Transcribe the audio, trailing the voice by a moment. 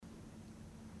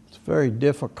very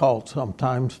difficult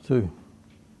sometimes to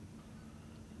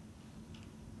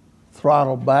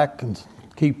throttle back and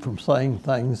keep from saying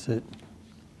things that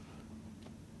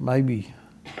maybe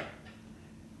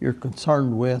you're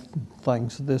concerned with,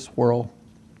 things of this world.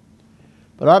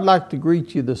 But I'd like to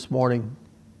greet you this morning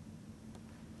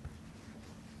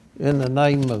in the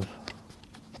name of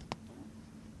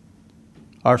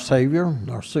our Savior,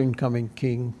 our soon-coming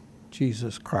King,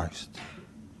 Jesus Christ.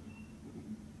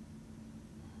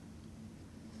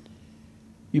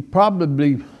 You've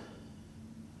probably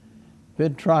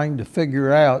been trying to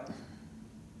figure out,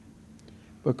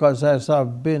 because as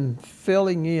I've been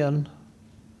filling in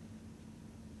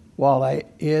while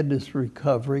Ed is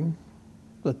recovering,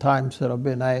 the times that I've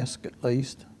been asked at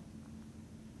least,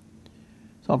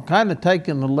 so I'm kind of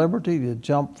taking the liberty to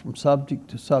jump from subject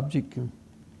to subject, and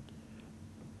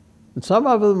some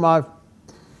of them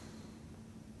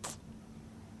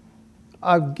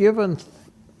I've given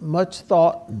much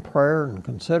thought and prayer and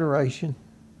consideration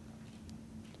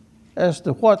as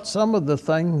to what some of the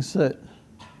things that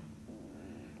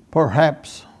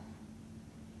perhaps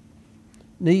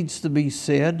needs to be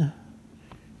said,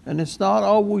 and it's not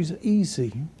always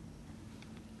easy.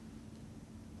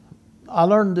 I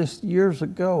learned this years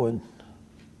ago, and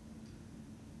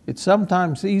it's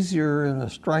sometimes easier in a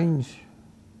strange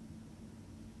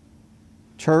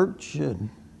church and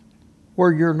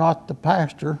where you're not the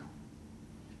pastor.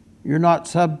 You're not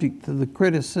subject to the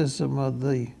criticism of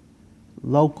the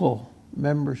local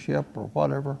membership or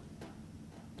whatever,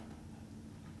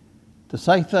 to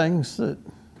say things that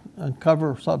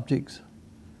uncover subjects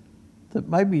that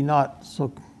maybe not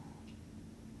so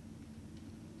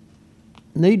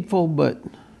needful, but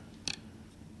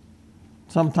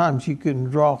sometimes you can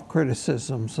draw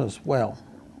criticisms as well.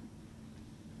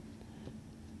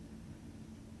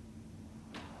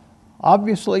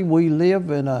 Obviously, we live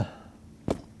in a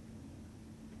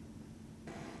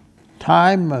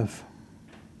time of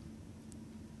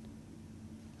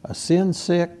a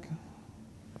sin-sick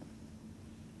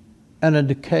and a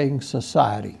decaying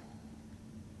society.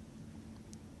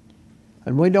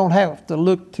 And we don't have to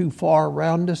look too far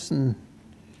around us, and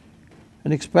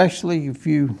especially if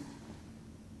you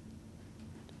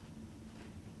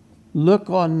look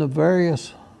on the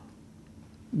various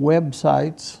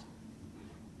websites,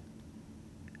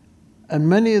 and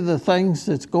many of the things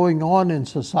that's going on in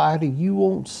society you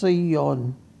won't see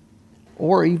on,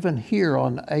 or even hear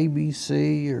on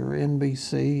ABC or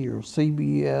NBC or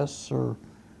CBS or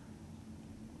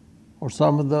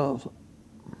some of those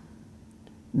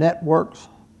networks,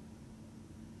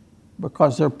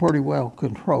 because they're pretty well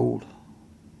controlled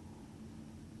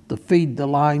to feed the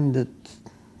line that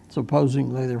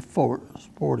supposedly they're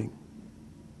supporting.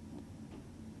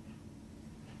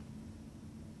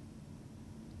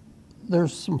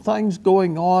 There's some things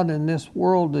going on in this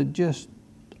world that just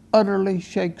utterly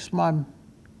shakes my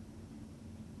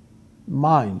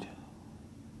mind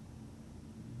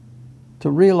to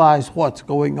realize what's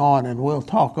going on, and we'll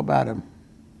talk about them.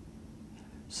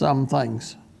 Some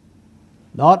things.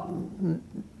 Not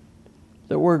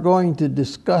that we're going to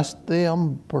discuss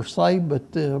them per se,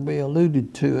 but they'll be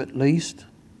alluded to at least.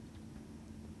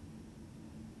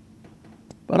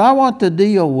 But I want to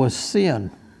deal with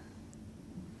sin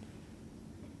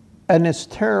and its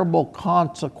terrible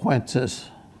consequences.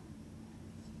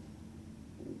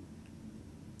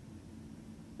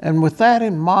 And with that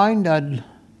in mind,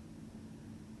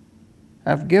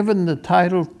 I've given the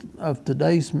title of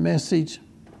today's message,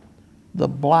 The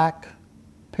Black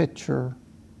Picture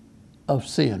of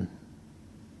Sin.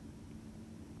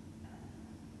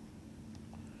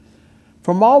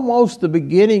 From almost the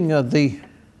beginning of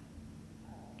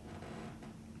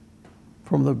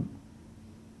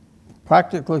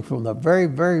practically from the very,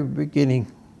 very beginning,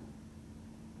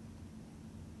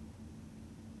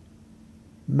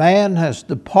 man has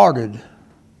departed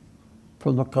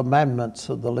from the commandments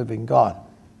of the living God.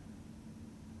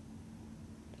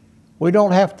 We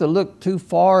don't have to look too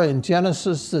far in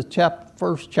Genesis, the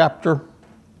first chapter.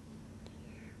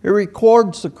 It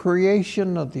records the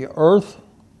creation of the earth,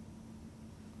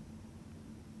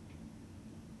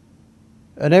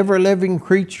 and every living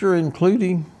creature,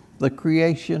 including the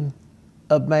creation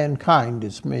of mankind,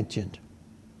 is mentioned.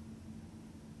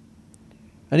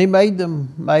 And he made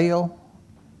them male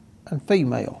and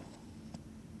female.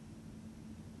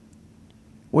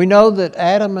 We know that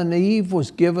Adam and Eve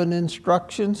was given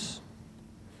instructions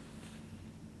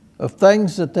of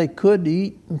things that they could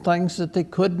eat and things that they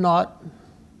could not.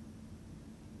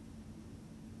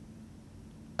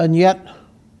 And yet,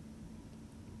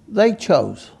 they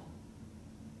chose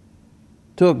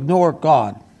to ignore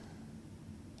God.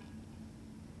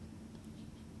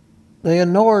 they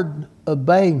ignored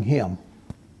obeying him.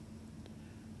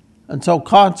 And so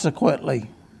consequently,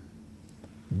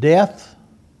 death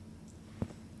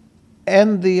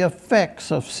and the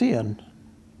effects of sin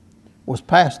was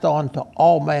passed on to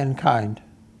all mankind.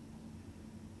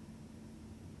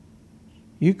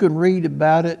 You can read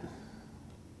about it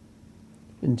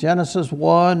in Genesis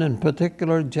 1, in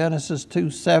particular Genesis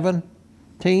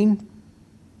 2:17.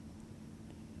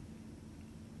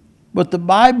 But the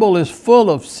Bible is full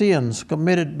of sins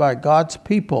committed by God's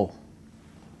people,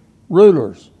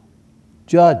 rulers,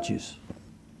 judges,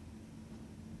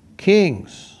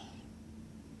 kings.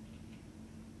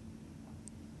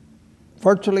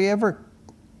 Virtually every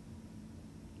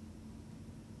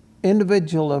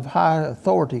individual of high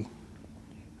authority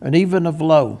and even of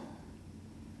low.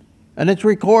 And it's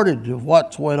recorded of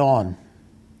what's went on.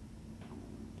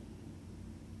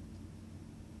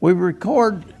 We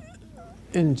record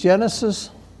in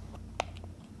Genesis,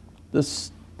 the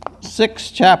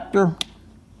 6th chapter,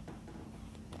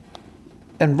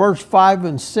 and verse 5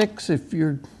 and 6, if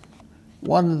you're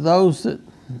one of those that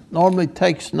normally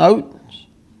takes notes.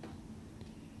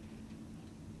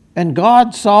 And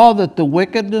God saw that the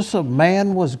wickedness of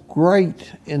man was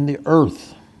great in the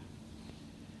earth,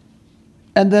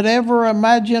 and that every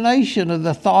imagination of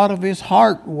the thought of his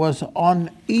heart was on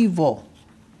evil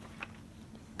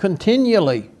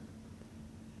continually.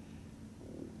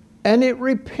 And it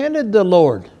repented the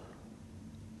Lord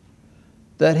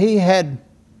that he had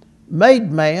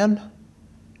made man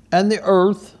and the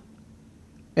earth,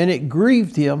 and it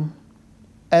grieved him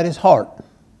at his heart.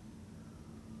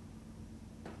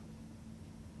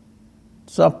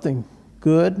 Something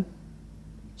good,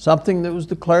 something that was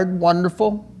declared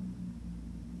wonderful.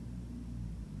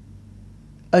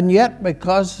 And yet,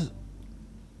 because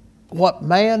what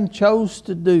man chose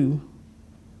to do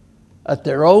at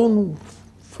their own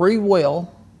free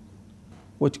will,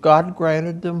 which God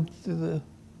granted them through the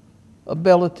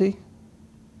ability,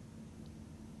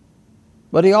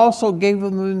 but he also gave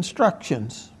them the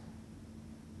instructions.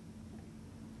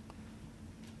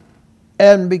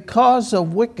 And because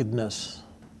of wickedness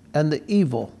and the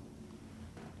evil,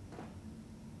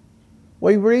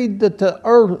 we read that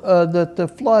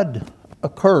the flood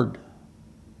occurred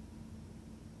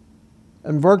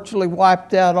and virtually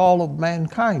wiped out all of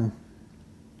mankind.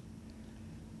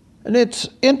 And it's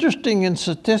interesting in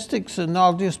statistics, and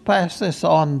I'll just pass this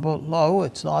on below,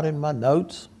 it's not in my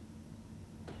notes.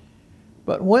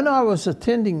 But when I was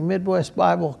attending Midwest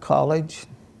Bible College,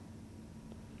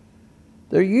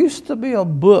 there used to be a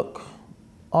book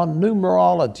on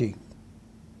numerology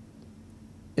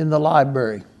in the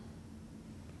library.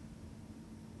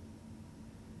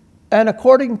 And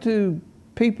according to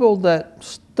people that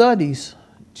studies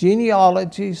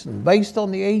genealogies and based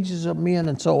on the ages of men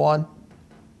and so on,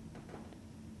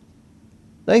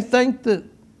 they think that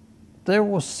there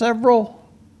was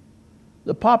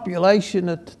the population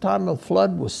at the time of the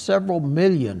flood was several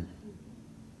million.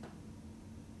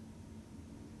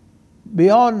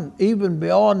 Even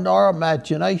beyond our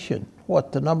imagination,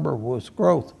 what the number was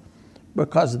growth,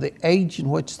 because of the age in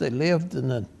which they lived,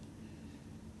 and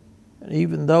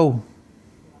even though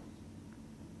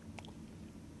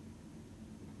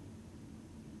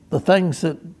the things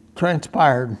that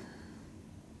transpired,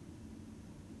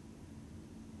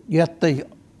 yet they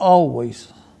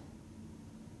always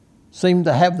seem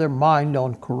to have their mind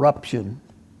on corruption.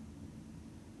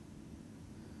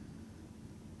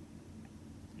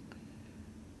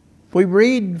 We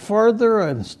read further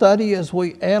and study as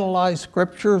we analyze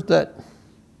Scripture that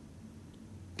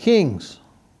kings,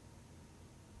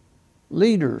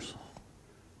 leaders,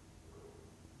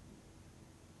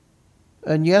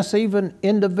 and yes, even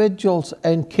individuals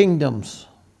and kingdoms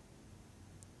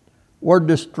were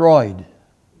destroyed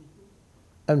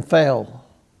and fell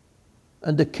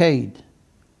and decayed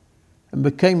and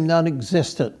became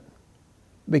non-existent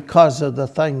because of the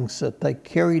things that they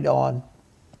carried on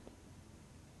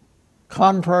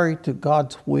contrary to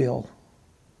God's will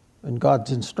and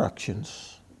God's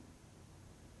instructions.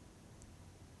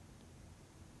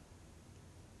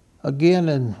 Again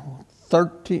in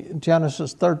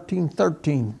Genesis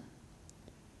 13:13,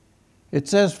 it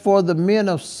says, "For the men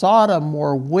of Sodom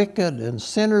were wicked and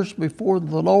sinners before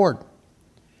the Lord,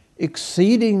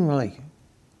 exceedingly.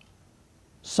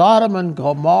 Sodom and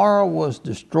Gomorrah was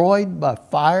destroyed by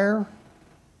fire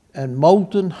and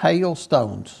molten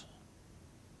hailstones."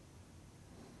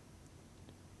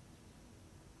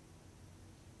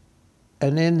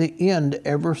 And in the end,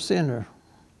 every sinner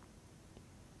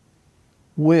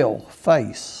will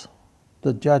face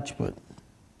the judgment.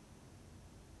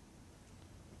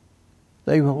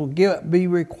 They will be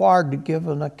required to give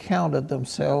an account of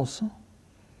themselves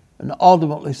and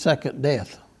ultimately second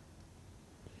death.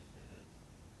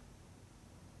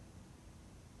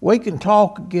 We can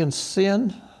talk against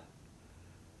sin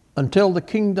until the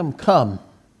kingdom come.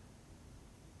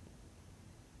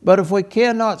 But if we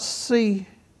cannot see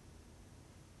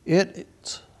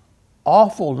its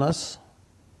awfulness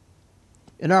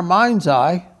in our mind's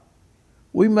eye,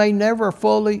 we may never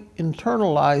fully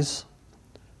internalize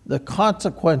the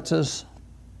consequences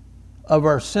of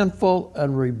our sinful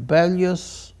and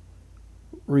rebellious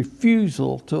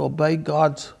refusal to obey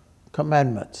God's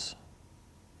commandments.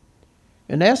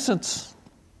 In essence,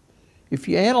 if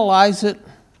you analyze it,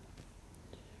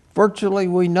 virtually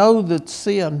we know that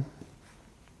sin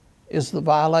is the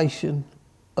violation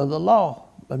of the law.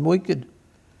 And we could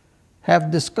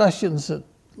have discussions at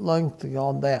length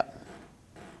on that.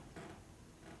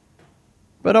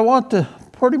 But I want to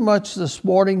pretty much this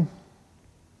morning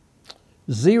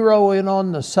zero in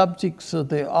on the subjects of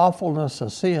the awfulness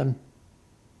of sin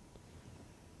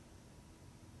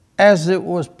as it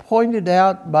was pointed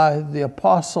out by the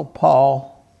Apostle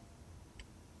Paul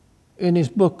in his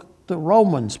book, the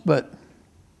Romans. But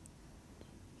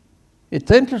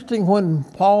it's interesting, when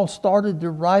Paul started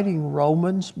to writing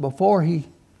Romans, before he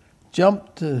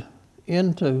jumped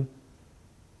into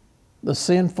the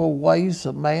sinful ways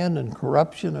of man and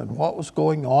corruption and what was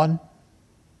going on,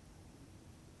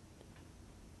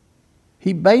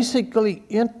 he basically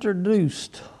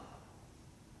introduced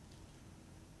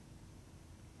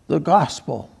the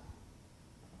gospel,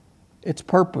 its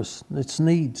purpose, its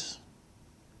needs,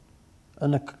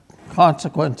 and the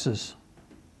consequences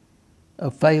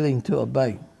of failing to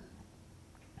obey.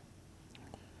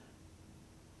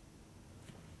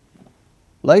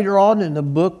 Later on in the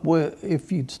book,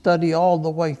 if you study all the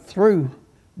way through,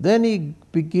 then he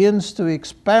begins to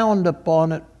expound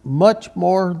upon it much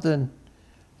more than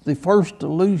the first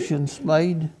allusions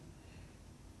made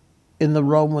in the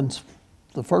Romans,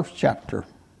 the first chapter.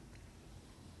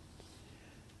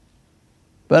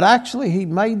 But actually, he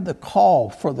made the call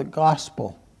for the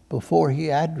gospel before he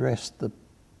addressed the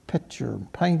picture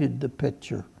and painted the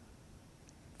picture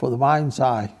for the mind's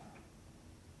eye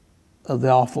of the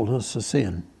awfulness of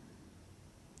sin.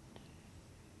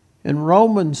 In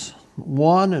Romans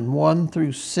 1 and 1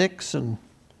 through 6, and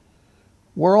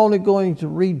we're only going to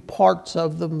read parts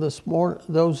of them this morning,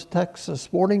 those texts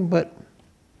this morning, but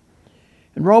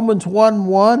in Romans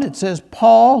 1:1 it says,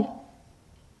 Paul,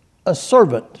 a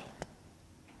servant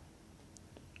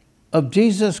of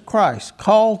Jesus Christ,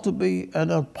 called to be an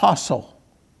apostle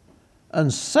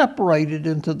and separated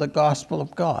into the gospel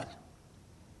of God.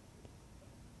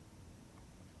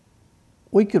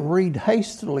 We can read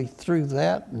hastily through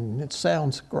that, and it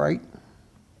sounds great.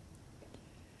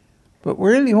 But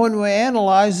really, when we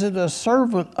analyze it, a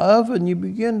servant of, and you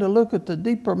begin to look at the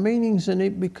deeper meanings, and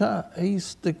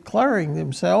he's declaring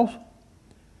himself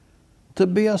to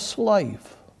be a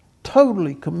slave,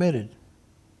 totally committed,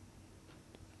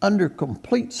 under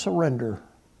complete surrender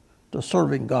to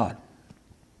serving God.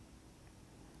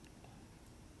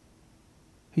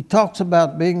 He talks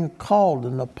about being called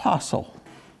an apostle.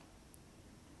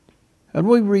 And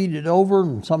we read it over,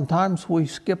 and sometimes we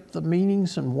skip the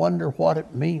meanings and wonder what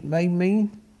it may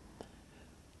mean.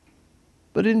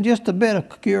 But in just a bit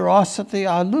of curiosity,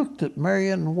 I looked at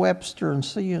Merriam-Webster and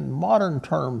see in modern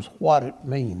terms what it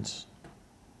means.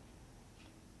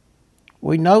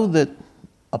 We know that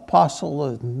apostle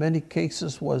in many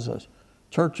cases was a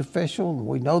church official, and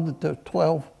we know that the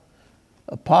 12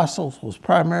 apostles was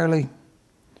primarily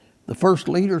the first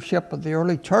leadership of the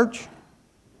early church.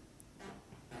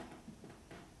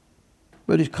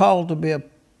 But he's called to be an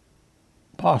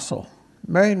apostle.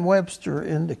 Merriam-Webster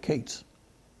indicates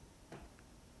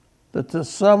that there's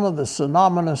some of the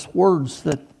synonymous words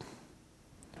that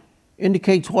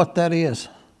indicates what that is.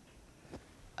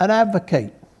 An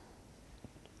advocate,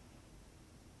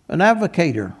 an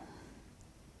advocator,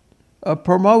 a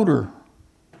promoter,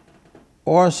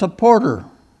 or a supporter.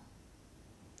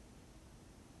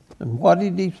 And what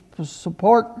did he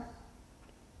support?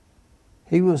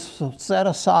 He was set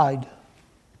aside,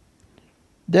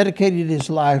 dedicated his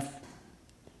life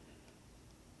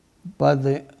by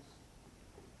the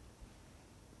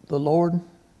Lord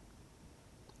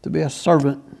to be a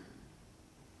servant,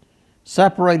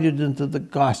 separated into the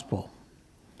gospel.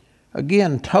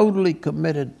 Again, totally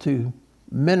committed to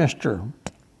minister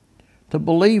to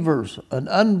believers and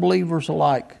unbelievers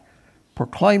alike,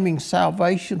 proclaiming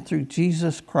salvation through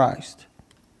Jesus Christ.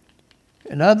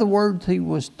 In other words, he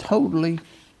was totally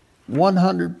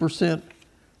 100%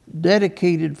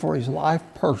 dedicated for his life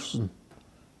person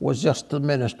was just the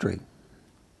ministry.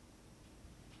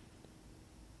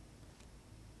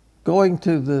 going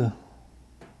to the,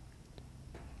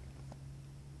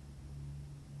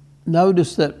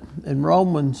 notice that in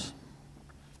Romans,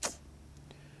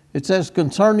 it says,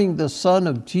 concerning the Son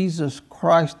of Jesus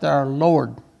Christ our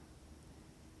Lord,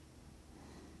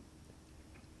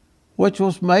 which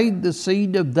was made the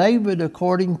seed of David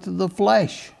according to the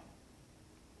flesh,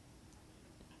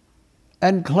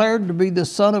 and declared to be the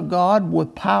Son of God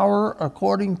with power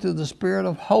according to the Spirit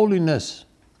of holiness,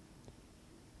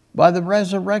 by the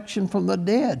resurrection from the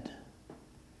dead,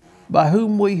 by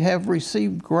whom we have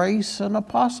received grace and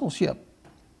apostleship,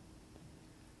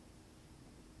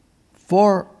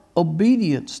 for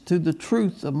obedience to the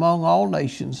truth among all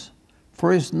nations,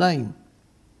 for his name,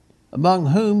 among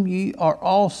whom ye are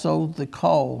also the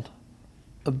called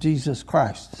of Jesus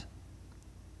Christ.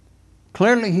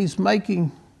 Clearly he's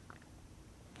making,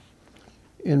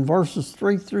 in verses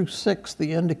 3 through 6,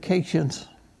 the indications.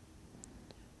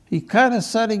 He's kind of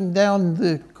setting down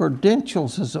the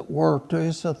credentials, as it were, to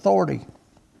his authority.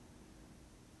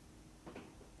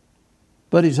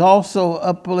 But he's also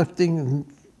uplifting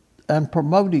and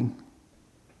promoting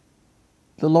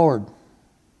the Lord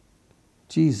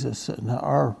Jesus and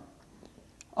our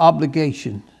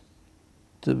obligation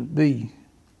to be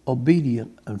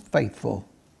obedient and faithful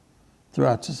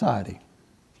throughout society.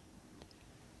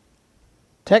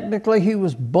 Technically, he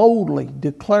was boldly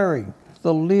declaring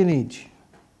the lineage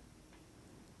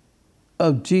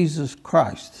of Jesus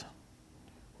Christ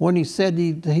when he said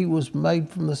he was made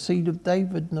from the seed of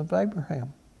David and of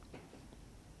Abraham.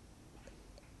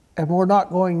 And we're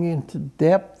not going into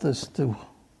depth as to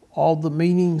all the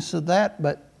meanings of that,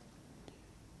 but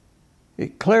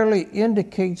it clearly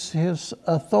indicates his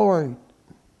authority,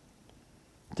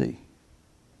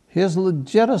 his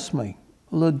legitimacy.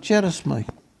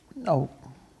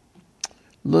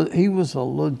 He was a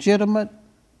legitimate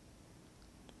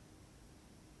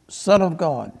Son of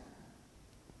God,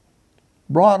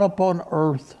 brought upon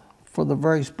earth for the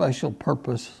very special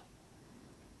purpose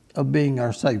of being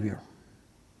our Savior.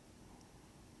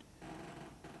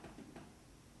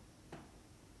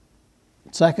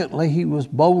 Secondly, he was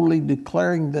boldly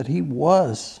declaring that he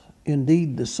was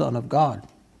indeed the Son of God,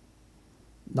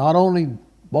 not only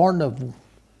born of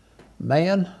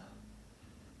man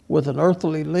with an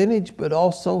earthly lineage, but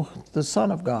also the Son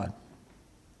of God.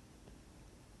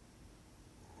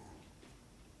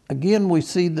 Again, we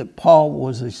see that Paul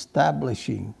was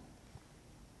establishing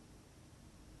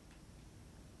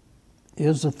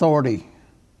his authority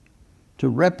to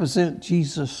represent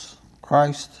Jesus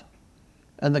Christ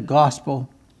and the gospel,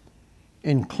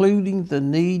 including the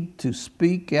need to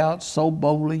speak out so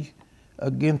boldly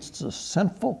against the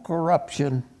sinful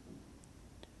corruption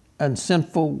and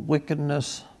sinful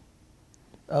wickedness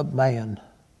of man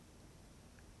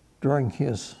during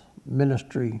his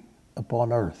ministry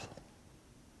upon earth.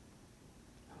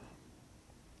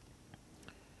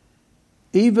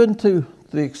 Even to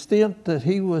the extent that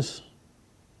he was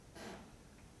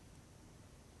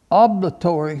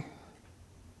obligatory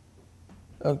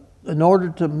in order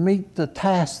to meet the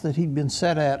task that he'd been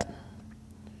set at,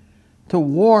 to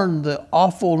warn the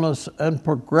awfulness and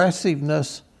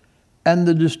progressiveness and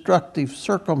the destructive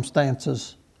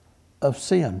circumstances of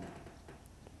sin.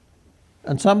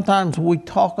 And sometimes we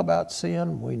talk about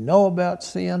sin, we know about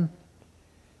sin,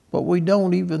 but we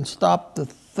don't even stop to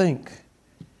think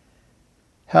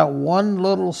how one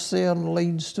little sin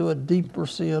leads to a deeper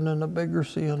sin and a bigger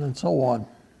sin and so on.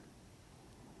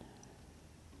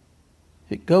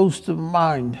 It goes to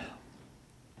mind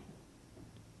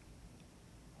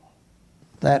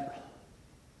that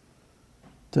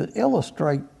to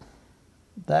illustrate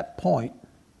that point,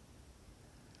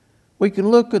 we can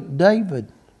look at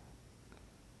David.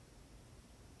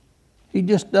 He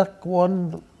just ducked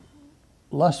one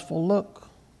lustful look.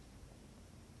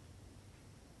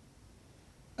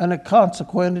 And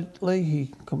consequently,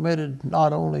 he committed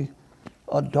not only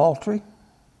adultery,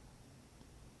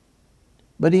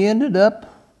 but he ended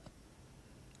up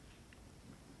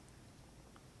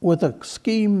with a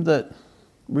scheme that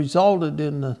resulted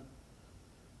in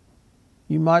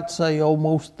you might say,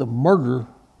 almost the murder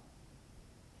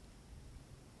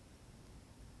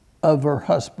of her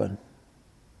husband,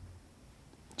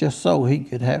 just so he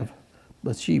could have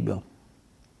Bathsheba.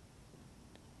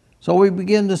 So we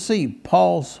begin to see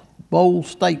Paul's bold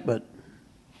statement.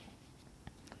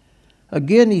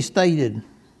 Again he stated,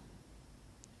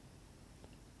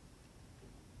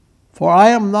 "For I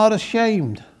am not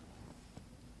ashamed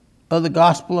of the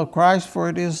gospel of Christ, for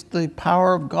it is the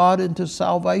power of God unto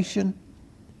salvation,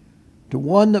 to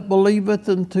one that believeth,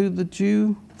 and to the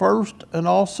Jew first, and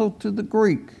also to the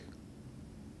Greek.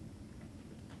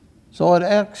 So it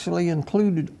actually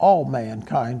included all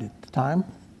mankind at the time,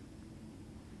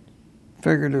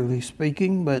 figuratively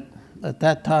speaking, but at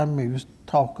that time he was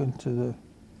talking to the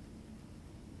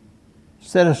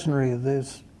citizenry of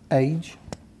this age.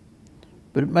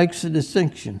 But it makes a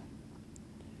distinction.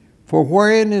 For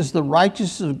wherein is the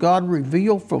righteousness of God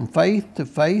revealed from faith to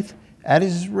faith, as it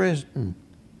is written,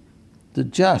 the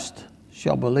just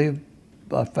shall believe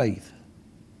by faith.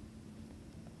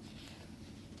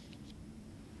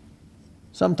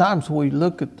 Sometimes we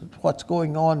look at what's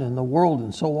going on in the world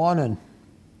and so on, and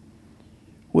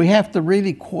we have to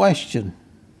really question,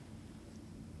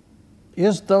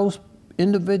 is those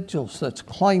individuals that's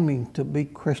claiming to be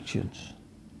Christians,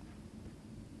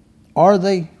 are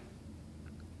they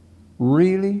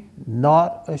really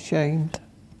not ashamed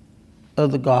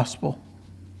of the gospel?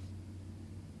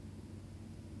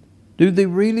 Do they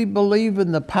really believe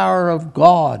in the power of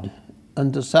God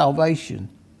unto salvation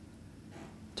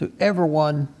to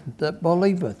everyone that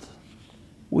believeth?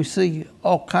 We see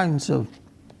all kinds of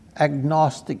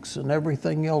agnostics and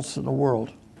everything else in the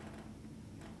world.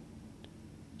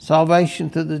 Salvation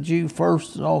to the Jew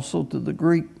first and also to the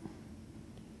Greek.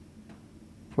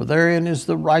 For therein is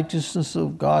the righteousness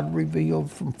of God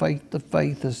revealed from faith to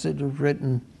faith, as it is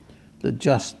written, the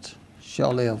just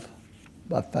shall live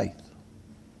by faith.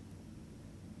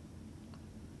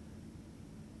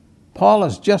 Paul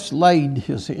has just laid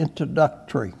his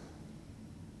introductory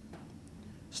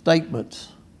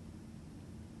statements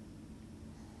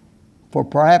for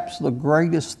perhaps the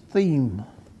greatest theme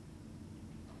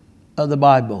of the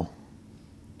Bible,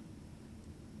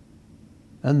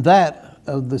 and that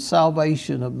of the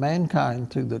salvation of mankind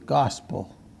through the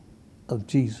gospel of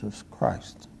Jesus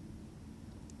Christ.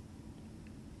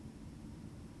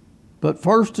 But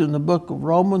first, in the book of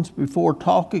Romans, before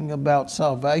talking about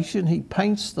salvation, he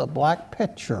paints the black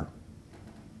picture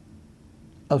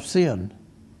of sin,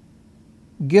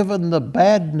 given the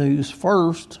bad news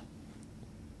first,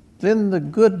 then the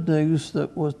good news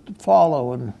that was to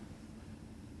follow.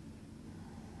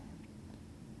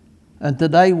 And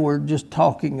today we're just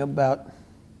talking about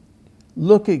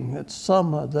looking at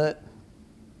some of that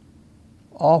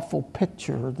awful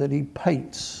picture that he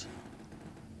paints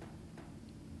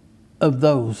of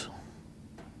those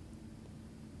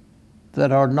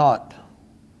that are not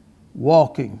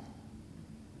walking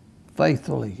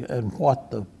faithfully and what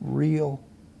the real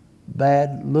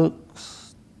bad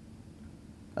looks.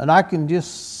 And I can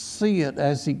just see it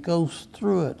as he goes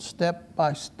through it step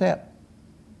by step.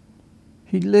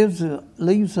 He leaves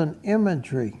an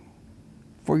imagery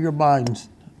for your minds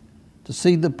to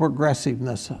see the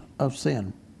progressiveness of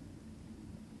sin.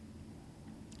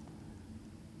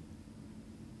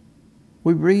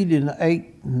 We read in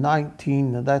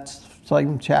 8:19, that's the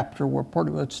same chapter. We're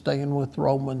pretty much staying with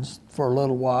Romans for a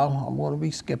little while. I'm going to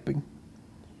be skipping.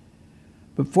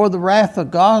 But for the wrath of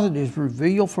God is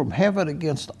revealed from heaven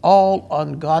against all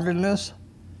ungodliness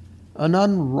and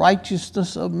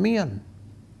unrighteousness of men,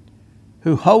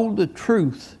 who hold the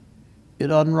truth in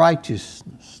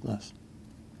unrighteousness.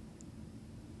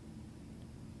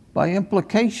 By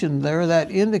implication there, that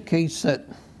indicates that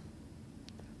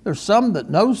there's some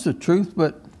that knows the truth,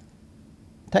 but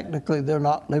technically they're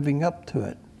not living up to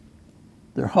it.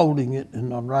 They're holding it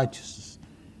in unrighteousness.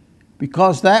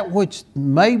 Because that which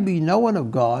may be known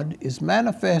of God is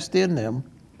manifest in them,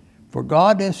 for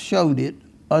God has showed it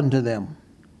unto them.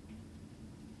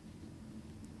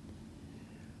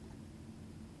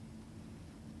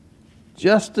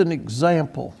 Just an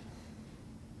example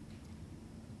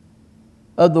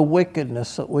of the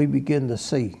wickedness that we begin to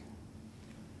see.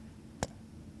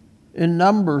 In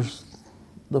Numbers,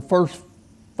 the first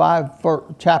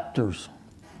 5 chapters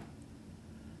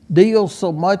deal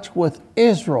so much with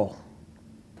Israel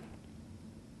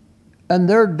and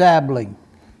their dabbling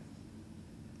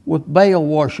with Baal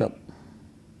worship.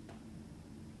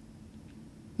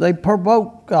 They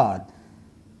provoke God.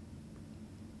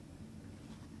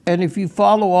 And if you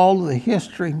follow all the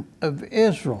history of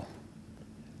Israel,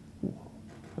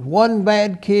 one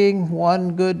bad king,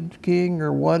 one good king,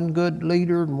 or one good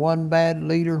leader and one bad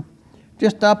leader,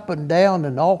 just up and down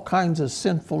and all kinds of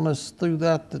sinfulness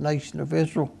throughout the nation of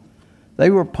Israel. They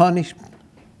were punished.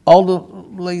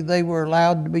 Ultimately, they were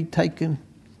allowed to be taken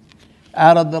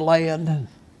out of the land.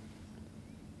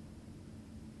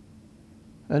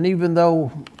 And even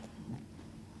though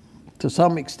to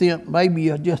some extent, maybe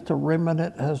just a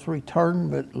remnant has returned,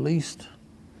 but at least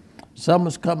some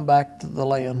has come back to the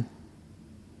land.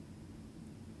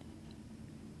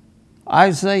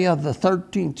 Isaiah, the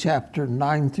 13th chapter,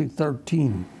 9 through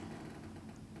 13.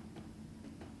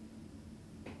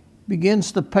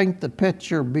 begins to paint the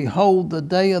picture. Behold, the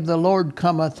day of the Lord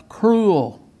cometh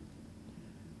cruel,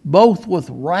 both with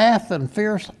wrath and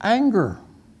fierce anger,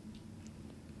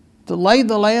 to lay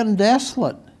the land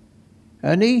desolate,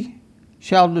 and he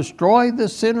shall destroy the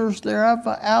sinners thereof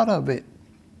out of it.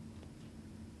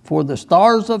 For the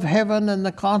stars of heaven and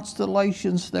the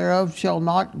constellations thereof shall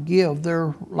not give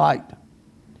their light.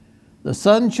 The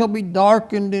sun shall be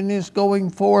darkened in his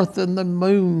going forth, and the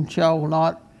moon shall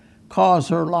not cause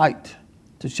her light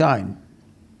to shine.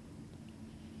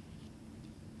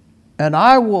 And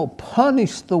I will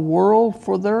punish the world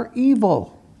for their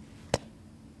evil,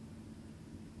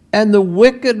 and the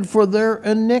wicked for their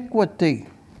iniquity.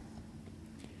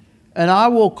 And I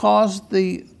will cause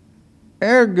the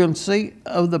arrogancy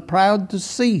of the proud to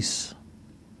cease,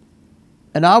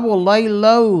 and I will lay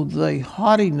low the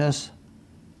haughtiness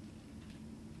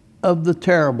of the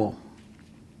terrible.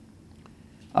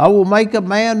 I will make a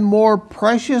man more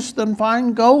precious than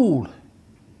fine gold,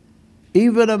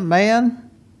 even a man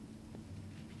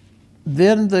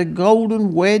than the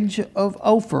golden wedge of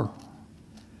Ophir.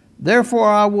 Therefore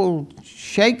I will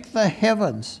shake the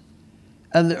heavens,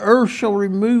 and the earth shall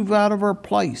remove out of her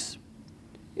place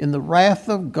in the wrath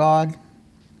of God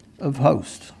of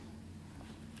hosts.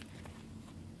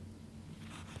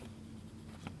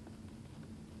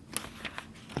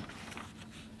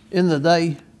 In the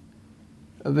day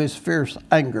of his fierce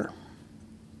anger.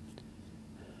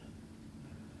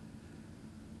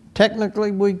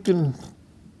 Technically, we can,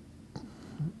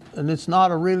 and it's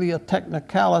not really a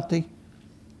technicality,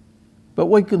 but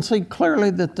we can see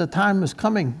clearly that the time is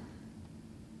coming.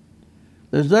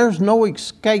 There's no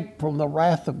escape from the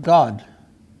wrath of God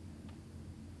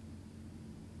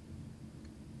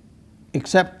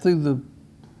except through the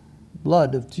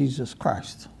blood of Jesus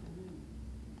Christ.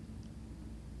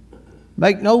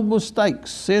 Make no mistake,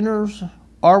 sinners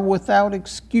are without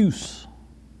excuse.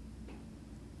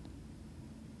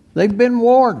 They've been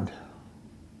warned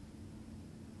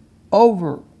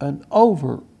over and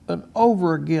over and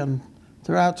over again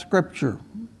throughout Scripture.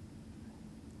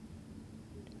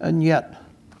 And yet,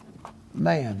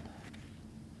 man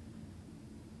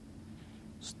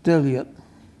still yet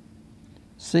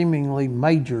seemingly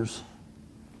majors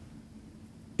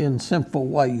in sinful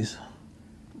ways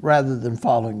rather than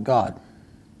following God.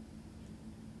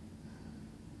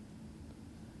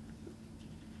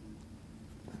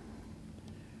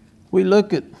 We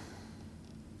look at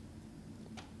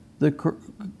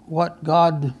what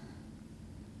God,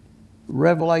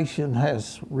 Revelation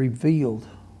has revealed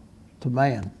to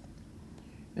man.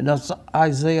 And that's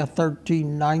Isaiah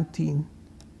 13, 19,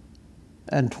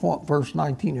 and verse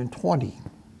 19 and 20.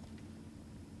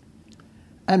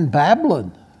 And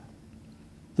Babylon,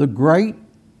 the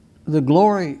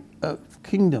glory of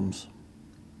kingdoms,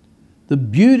 the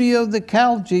beauty of the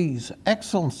Chaldees,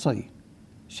 excellency,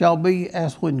 shall be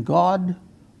as when God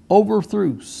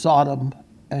overthrew Sodom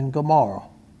and Gomorrah.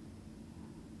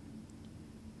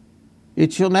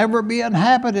 It shall never be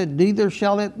inhabited, neither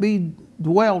shall it be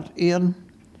dwelt in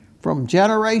from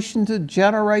generation to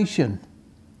generation.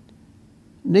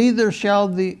 Neither shall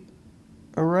the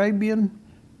Arabian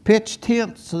pitch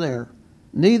tents there,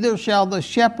 neither shall the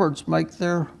shepherds make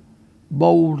their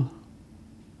bold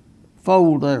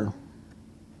fold there.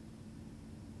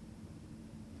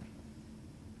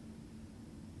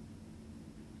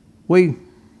 We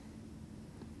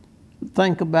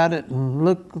think about it and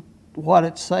look at what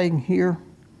it's saying here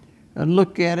and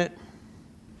look at it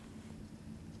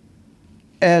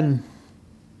and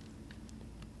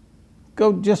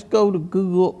just go to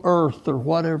Google Earth or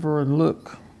whatever and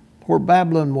look where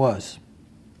Babylon was.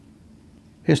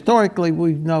 Historically,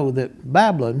 we know that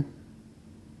Babylon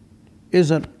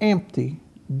is an empty,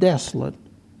 desolate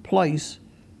place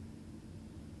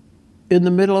in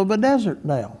the middle of a desert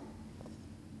now.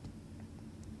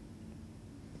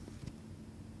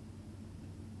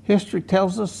 History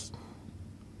tells us,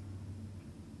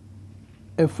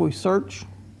 if we search,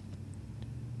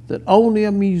 that only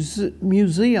a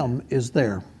museum is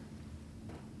there.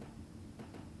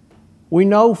 We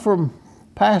know from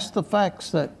past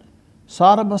effects that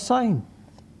Saddam Hussein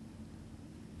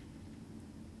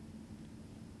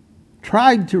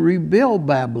tried to rebuild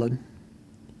Babylon,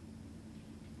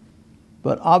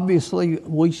 but obviously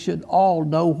we should all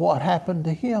know what happened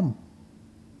to him.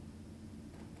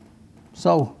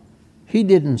 So he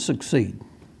didn't succeed.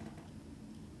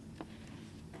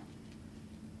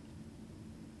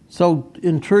 So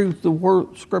in truth, the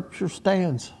word Scripture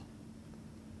stands.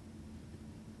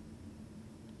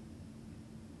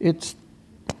 It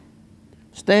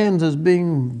stands as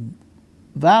being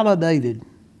validated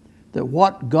that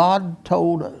what God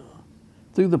told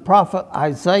through the prophet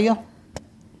Isaiah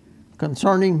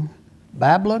concerning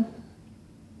Babylon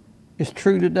is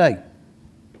true today.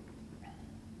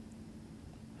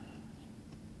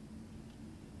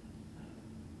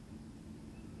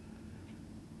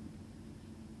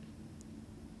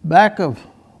 Back of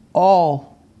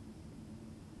all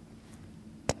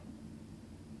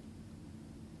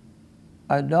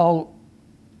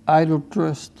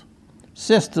idolatrous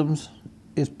systems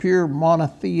is pure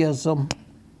monotheism,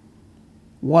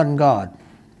 one God.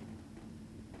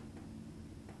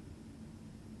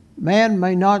 Man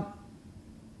may not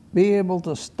be able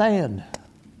to stand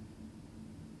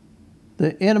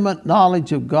the intimate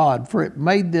knowledge of God, for it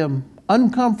made them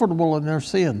uncomfortable in their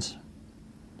sins.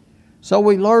 So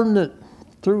we learn that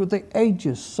through the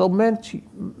ages, so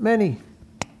many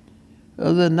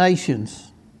of the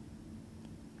nations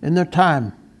in their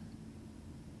time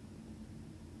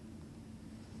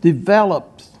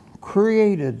developed,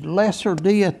 created lesser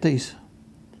deities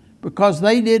because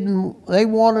they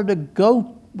wanted to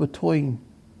go between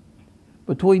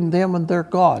them and their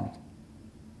God.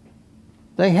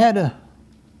 They had a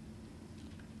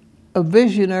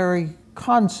visionary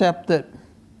concept that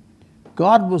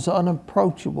God was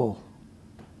unapproachable.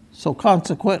 So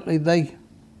consequently, they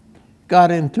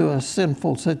got into a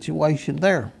sinful situation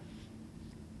there.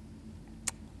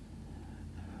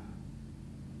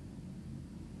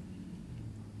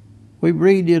 We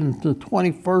read in the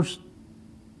 21st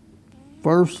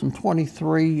verse and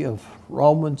 23 of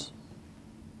Romans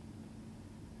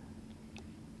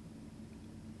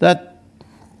that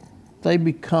they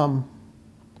become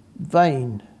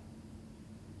vain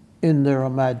in their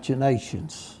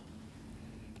imaginations.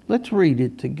 Let's read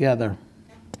it together.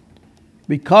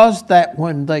 Because that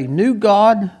when they knew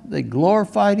God, they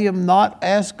glorified him not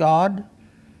as God,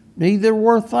 neither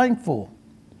were thankful,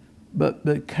 but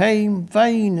became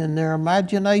vain in their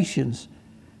imaginations,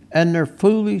 and their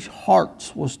foolish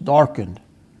hearts was darkened.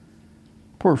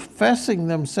 Professing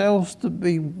themselves to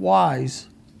be wise,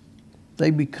 they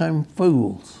became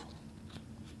fools.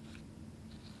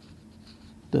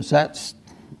 Does that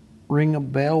ring a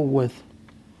bell with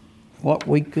what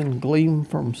we can glean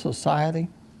from society?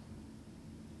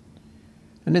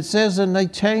 And it says, and they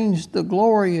changed the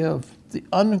glory of the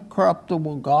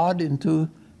uncorruptible God into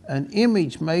an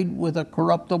image made with a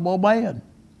corruptible man,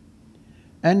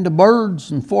 and the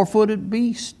birds and four-footed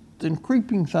beasts and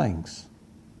creeping things.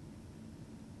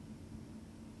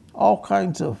 All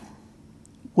kinds of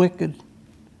wicked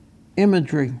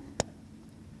imagery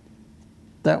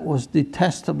that was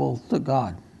detestable to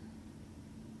God.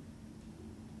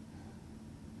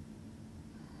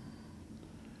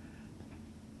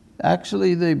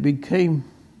 Actually, they became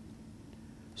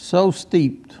so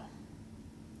steeped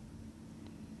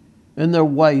in their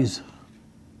ways,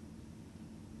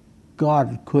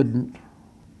 God couldn't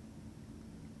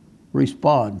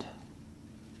respond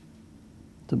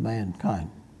to mankind.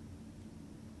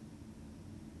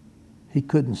 He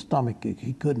couldn't stomach it.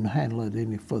 He couldn't handle it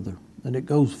any further. And it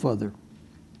goes further.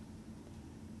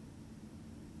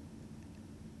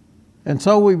 And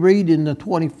so we read in the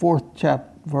 24th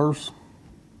verse,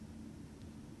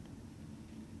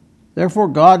 therefore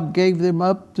God gave them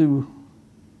up.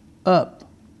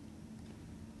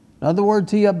 In other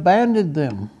words, he abandoned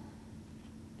them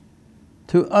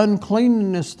to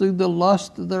uncleanness through the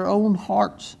lust of their own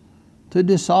hearts, to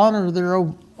dishonor their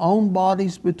own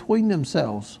bodies between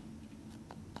themselves.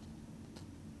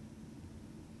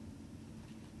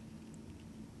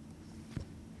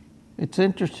 It's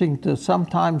interesting to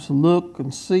sometimes look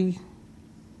and see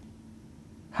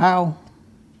how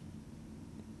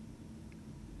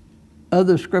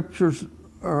other scriptures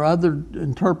or other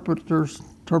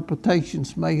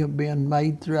interpretations may have been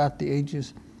made throughout the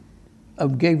ages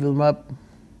of gave them up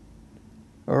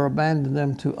or abandoned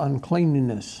them to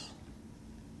uncleanliness.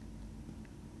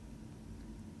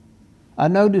 I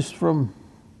noticed from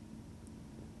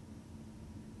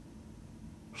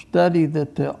study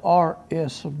that the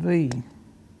RSV,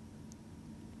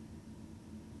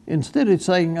 instead of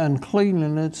saying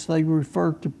uncleanliness, they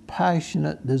refer to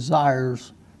passionate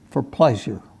desires for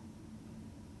pleasure.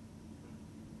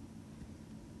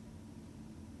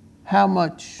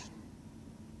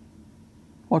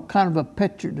 What kind of a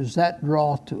picture does that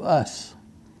draw to us?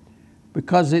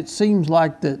 Because it seems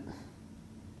like that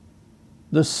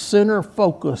the center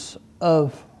focus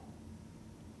of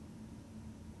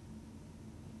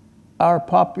our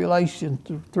population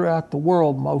throughout the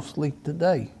world, mostly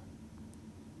today,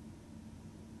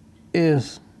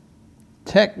 is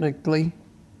technically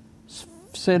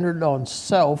centered on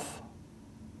self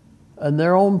and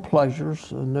their own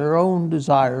pleasures and their own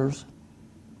desires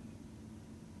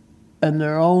and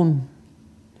their own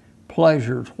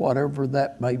pleasures, whatever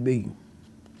that may be.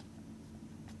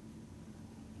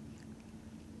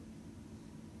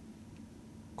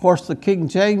 Of course, the King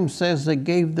James says they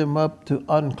gave them up to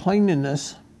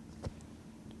uncleanness.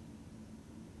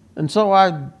 And so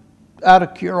out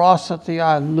of curiosity,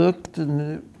 I looked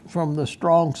from the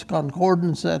Strong's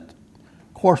Concordance that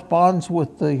corresponds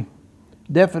with the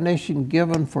definition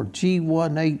given for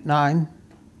G189,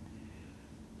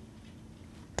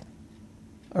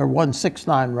 or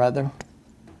 169 rather,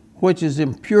 which is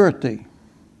impurity,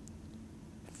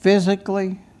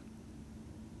 physically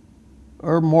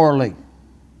or morally.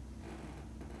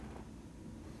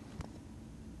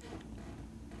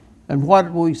 And what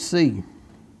do we see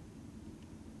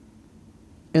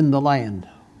in the land?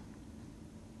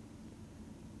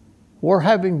 We're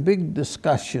having big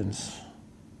discussions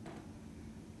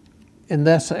in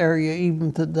this area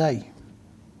even today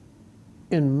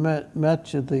in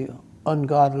much of the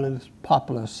ungodly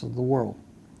populace of the world.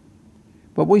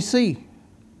 But we see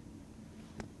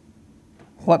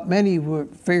what many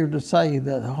would fear to say,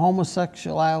 that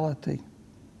homosexuality,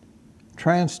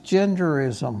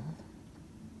 transgenderism,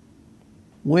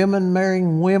 women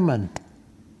marrying women,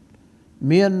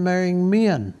 men marrying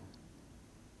men,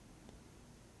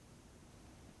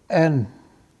 and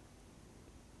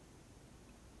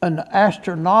an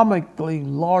astronomically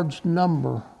large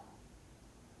number,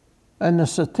 and the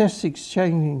statistics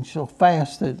changing so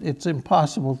fast that it's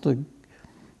impossible to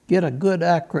get a good,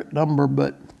 accurate number,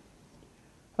 but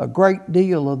a great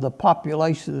deal of the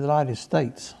population of the United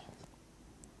States,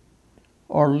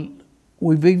 or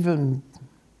we've even,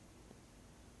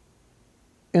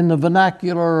 in the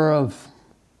vernacular of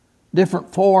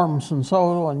different forms and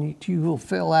so on, you will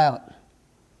fill out.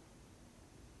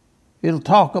 It'll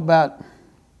talk about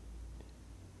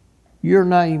your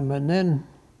name and then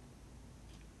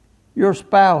your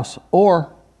spouse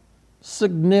or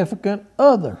significant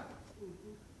other.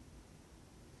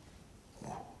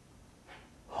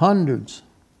 Hundreds,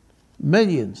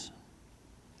 millions.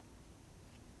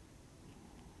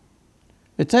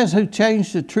 It says, who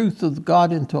changed the truth of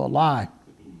God into a lie,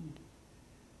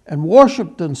 and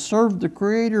worshiped and served the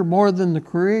Creator more than the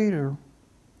creature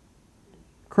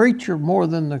more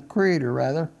than the Creator,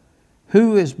 rather,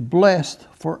 who is blessed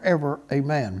forever.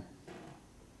 Amen.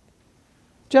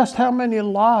 Just how many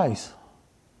lies?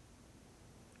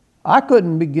 I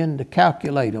couldn't begin to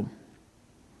calculate them.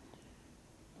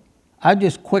 I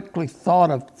just quickly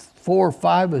thought of 4 or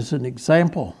 5 as an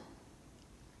example.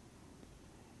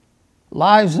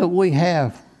 Lies that we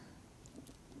have.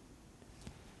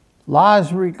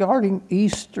 Lies regarding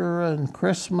Easter and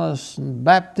Christmas and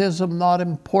baptism not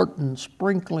important,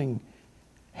 sprinkling,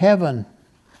 heaven,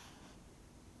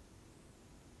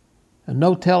 and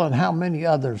no telling how many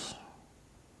others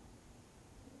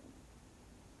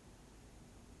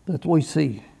that we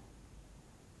see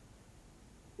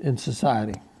in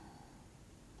society.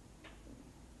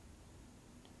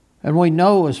 And we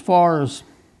know, as far as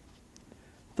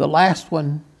the last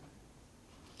one,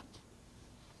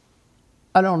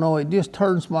 I don't know, it just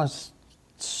turns my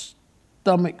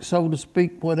stomach, so to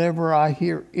speak, whenever I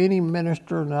hear any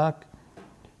minister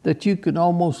that you can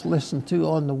almost listen to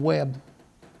on the web.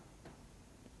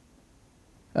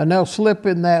 And they'll slip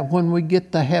in that when we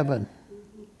get to heaven.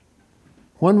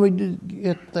 When we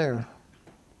get there.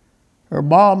 Or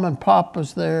mom and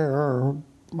papa's there, or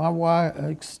my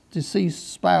wife,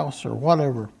 deceased spouse, or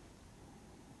whatever.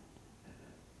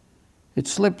 It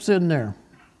slips in there.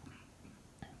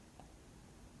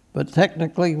 But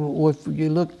technically, if you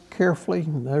look carefully,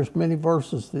 there's many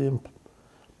verses that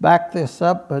back this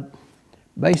up, but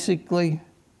basically,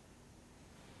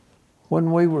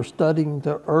 when we were studying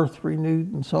the earth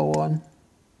renewed and so on,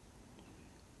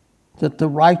 that the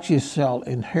righteous shall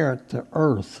inherit the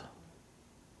earth.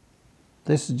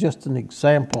 This is just an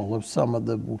example of some of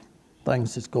the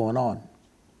things that's going on.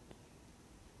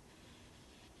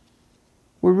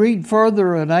 We read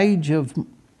further, an age of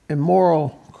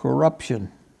immoral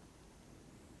corruption.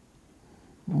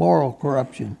 Moral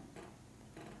corruption.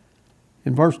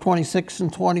 In verse 26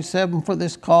 and 27, for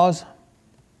this cause,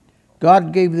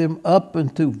 God gave them up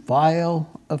into vile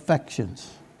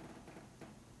affections.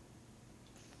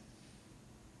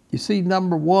 You see,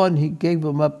 number one, he gave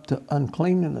them up to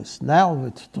uncleanness. Now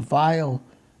it's to vile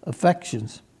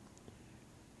affections.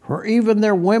 For even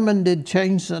their women did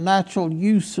change the natural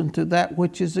use into that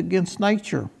which is against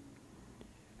nature.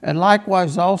 And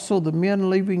likewise also the men,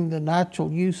 leaving the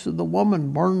natural use of the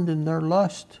woman, burned in their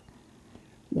lust,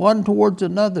 one towards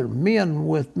another, men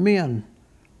with men,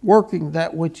 working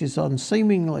that which is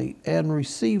unseemly, and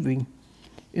receiving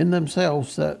in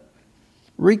themselves that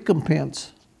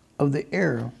recompense of the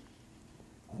error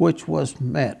which was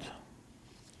met.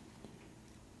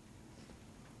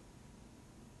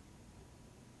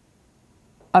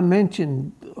 I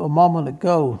mentioned a moment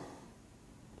ago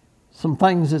some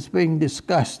things that's being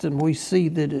discussed, and we see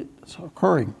that it's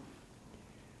occurring.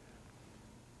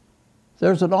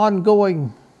 There's an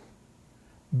ongoing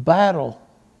battle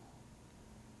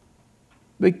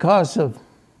because of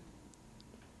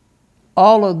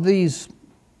all of these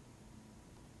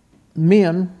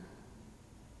men,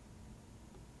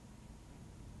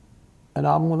 and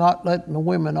I'm not letting the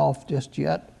women off just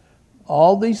yet,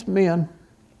 all these men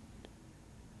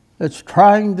that's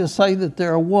trying to say that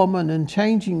they're a woman and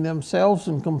changing themselves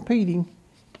and competing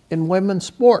in women's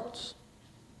sports.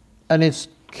 And it's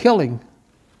killing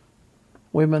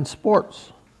women's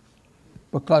sports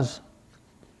because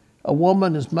a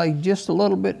woman is made just a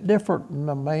little bit different than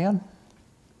a man,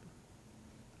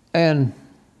 and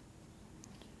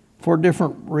for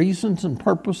different reasons and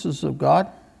purposes of God.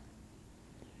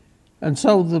 And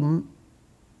so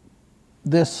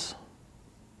this,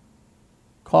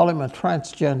 call him a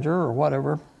transgender or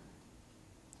whatever,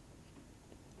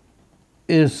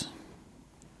 is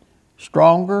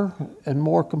stronger and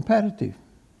more competitive.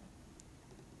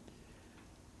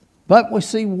 But we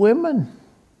see women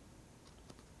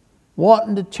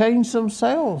wanting to change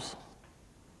themselves.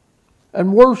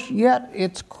 And worse yet,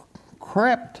 it's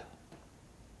crept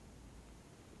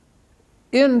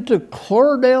into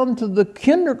clear down to the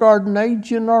kindergarten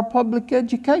age in our public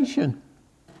education.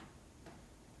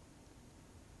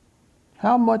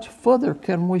 How much further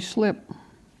can we slip?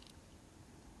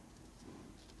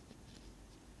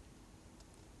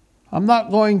 I'm not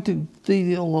going to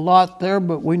deal a lot there,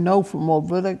 but we know from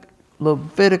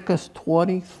Leviticus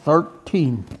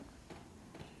 20:13,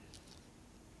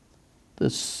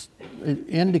 it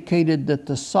indicated that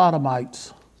the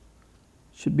sodomites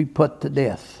should be put to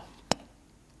death.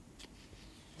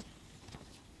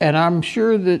 And I'm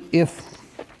sure that if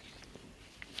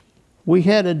we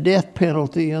had a death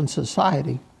penalty in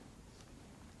society,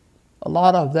 a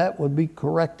lot of that would be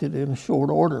corrected in a short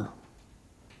order.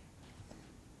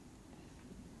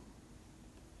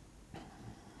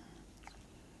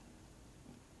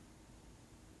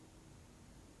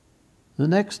 The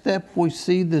next step, we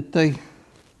see that they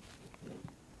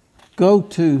go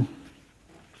to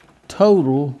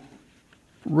total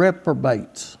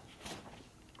reprobates,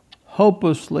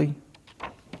 hopelessly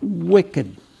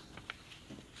wicked.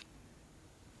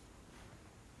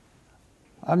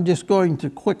 I'm just going to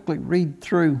quickly read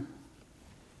through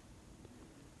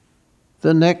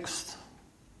the next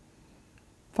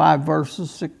 5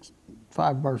 verses,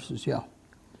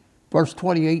 Verse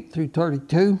 28 through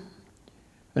 32.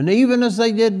 And even as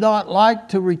they did not like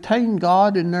to retain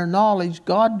God in their knowledge,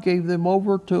 God gave them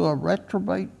over to a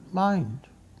reprobate mind,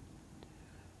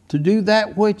 to do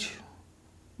that which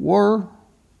were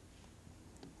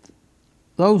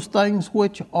those things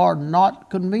which are not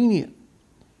convenient,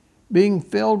 being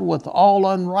filled with all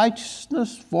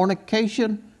unrighteousness,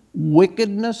 fornication,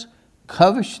 wickedness,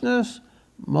 covetousness,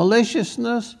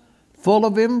 maliciousness, full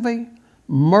of envy,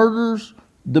 murders,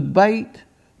 debate,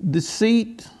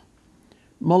 deceit,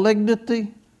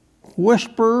 malignity,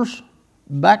 whisperers,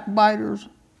 backbiters,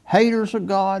 haters of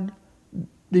God,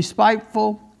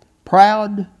 despiteful,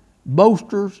 proud,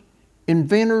 boasters,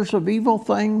 inventors of evil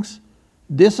things,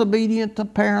 disobedient to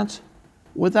parents,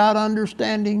 without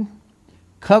understanding,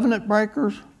 covenant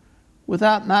breakers,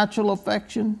 without natural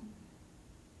affection,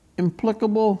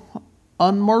 implacable,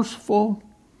 unmerciful,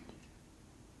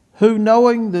 who,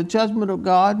 knowing the judgment of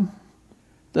God,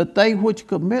 that they which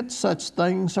commit such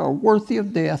things are worthy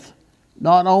of death,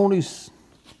 not only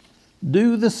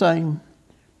do the same,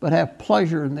 but have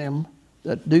pleasure in them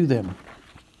that do them.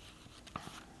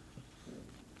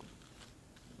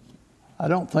 I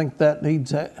don't think that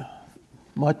needs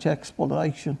much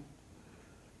explanation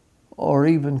or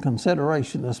even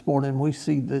consideration this morning. We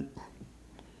see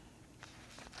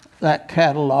that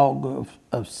catalog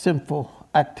of sinful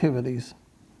activities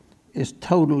is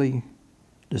totally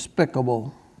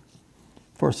despicable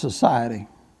for society.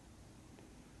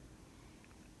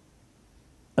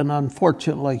 And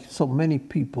unfortunately, so many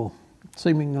people,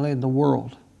 seemingly in the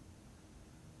world,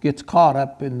 gets caught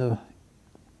up into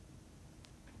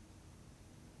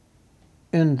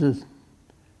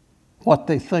what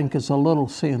they think is a little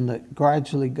sin that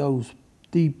gradually goes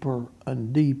deeper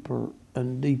and deeper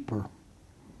and deeper.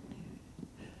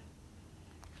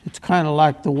 It's kind of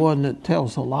like the one that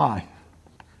tells a lie.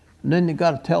 And then you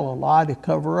got to tell a lie to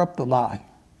cover up the lie.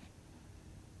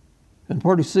 And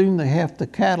pretty soon they have to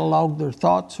catalog their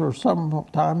thoughts, or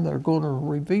sometime they're going to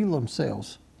reveal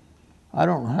themselves. I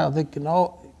don't know how they can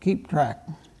all keep track.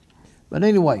 But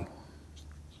anyway,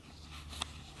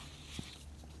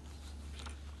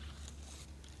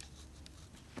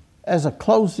 as a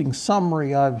closing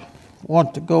summary, I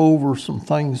want to go over some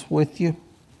things with you.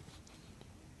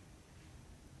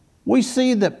 We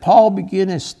see that Paul began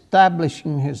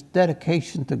establishing his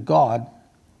dedication to God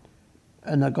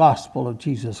and the gospel of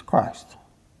Jesus Christ.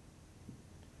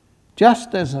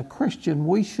 Just as a Christian,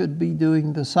 we should be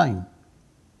doing the same.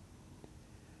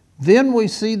 Then we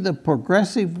see the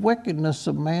progressive wickedness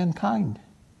of mankind,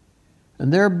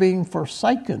 and they're being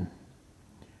forsaken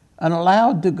and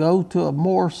allowed to go to a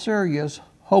more serious,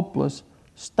 hopeless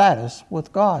status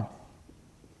with God.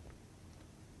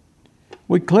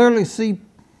 We clearly see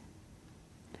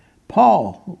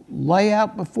Paul lay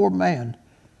out before man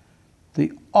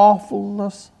the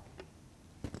awfulness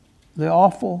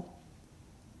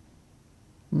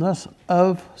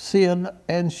of sin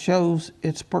and shows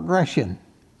its progression.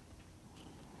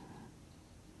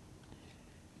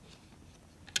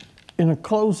 In a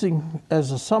closing,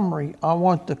 as a summary, I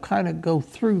want to kind of go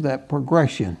through that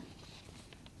progression.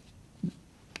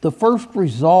 The first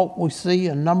result we see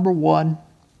in number 1,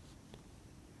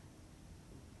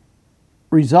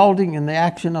 resulting in the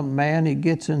action of man, he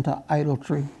gets into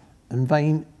idolatry and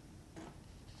vain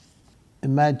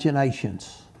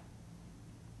imaginations.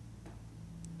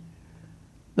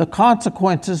 The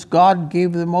consequences, God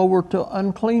gave them over to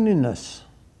uncleanness.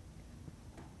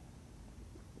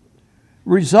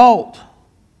 Resulting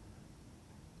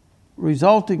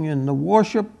in the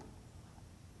worship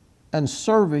and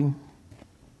serving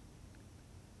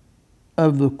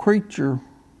of the creature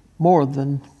more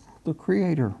than the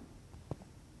Creator.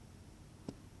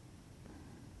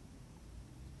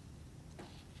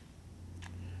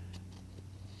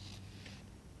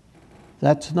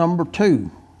 That's number 2,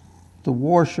 the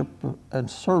worship and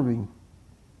serving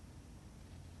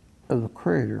of the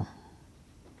Creator.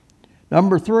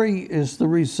 Number 3 is the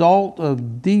result of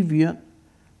deviant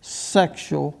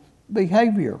sexual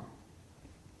behavior.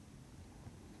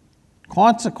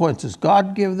 Consequences,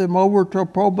 God gave them over to a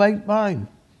reprobate mind.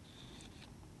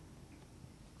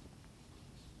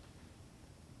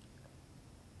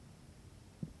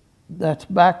 That's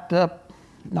backed up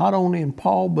not only in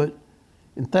Paul, but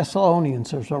in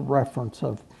Thessalonians, there's a reference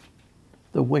of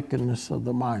the wickedness of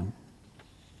the mind.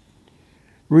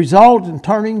 Result in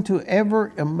turning to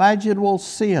every imaginable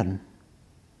sin.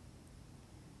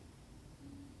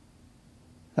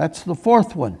 That's the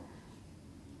 4th one.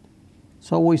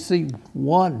 So we see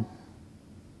 1,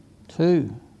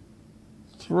 2,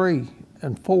 3,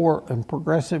 and 4, and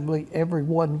progressively every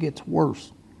one gets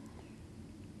worse.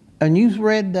 And you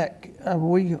read that,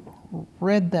 we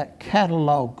read that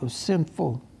catalog of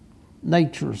sinful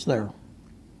natures there.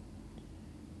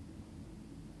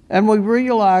 And we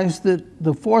realize that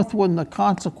the 4th one, the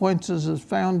consequences, is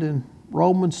found in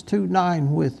Romans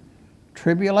 2:9 with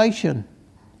tribulation,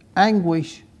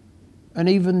 anguish, and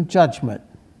even judgment.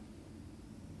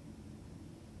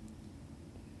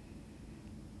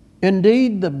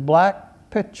 Indeed, the black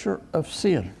picture of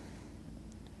sin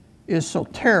is so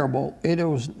terrible, it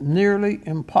was nearly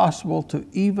impossible to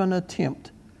even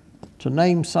attempt to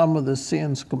name some of the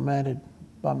sins committed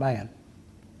by man.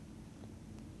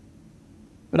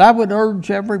 But I would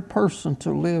urge every person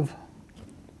to live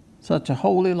such a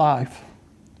holy life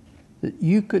that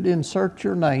you could insert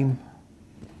your name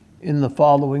in the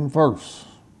following verse.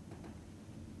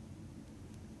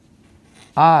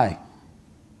 I,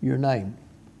 your name.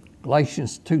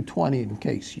 Galatians 2:20, in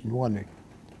case you're wondering.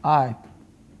 I,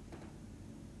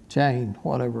 Jane,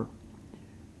 whatever,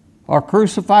 are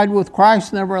crucified with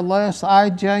Christ. Nevertheless, I,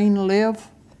 Jane, live.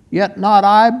 Yet not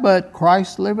I, but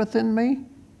Christ liveth in me.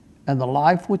 And the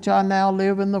life which I now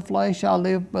live in the flesh, I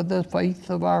live by the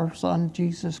faith of our Son,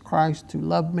 Jesus Christ, who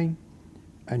loved me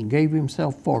and gave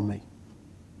himself for me.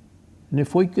 And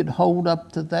if we could hold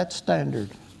up to that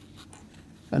standard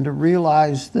and to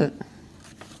realize that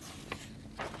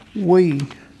we,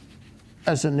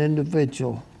 as an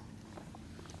individual,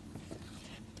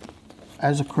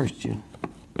 as a Christian,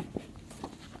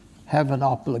 have an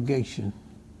obligation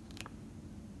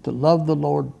to love the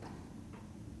Lord,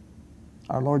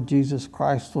 our Lord Jesus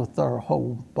Christ, with our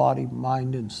whole body,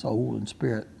 mind, and soul and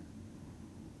spirit.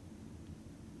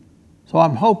 So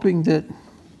I'm hoping that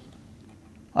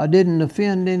I didn't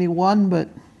offend anyone, but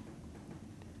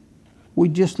we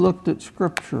just looked at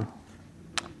Scripture.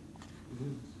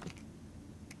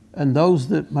 And those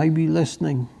that may be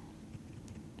listening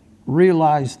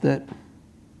realize that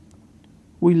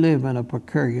we live in a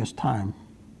precarious time.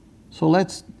 So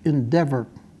let's endeavor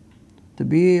to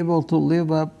be able to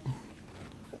live up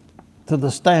to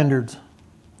the standards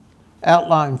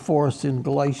outlined for us in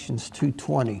Galatians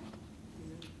 2:20.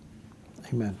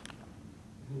 Amen.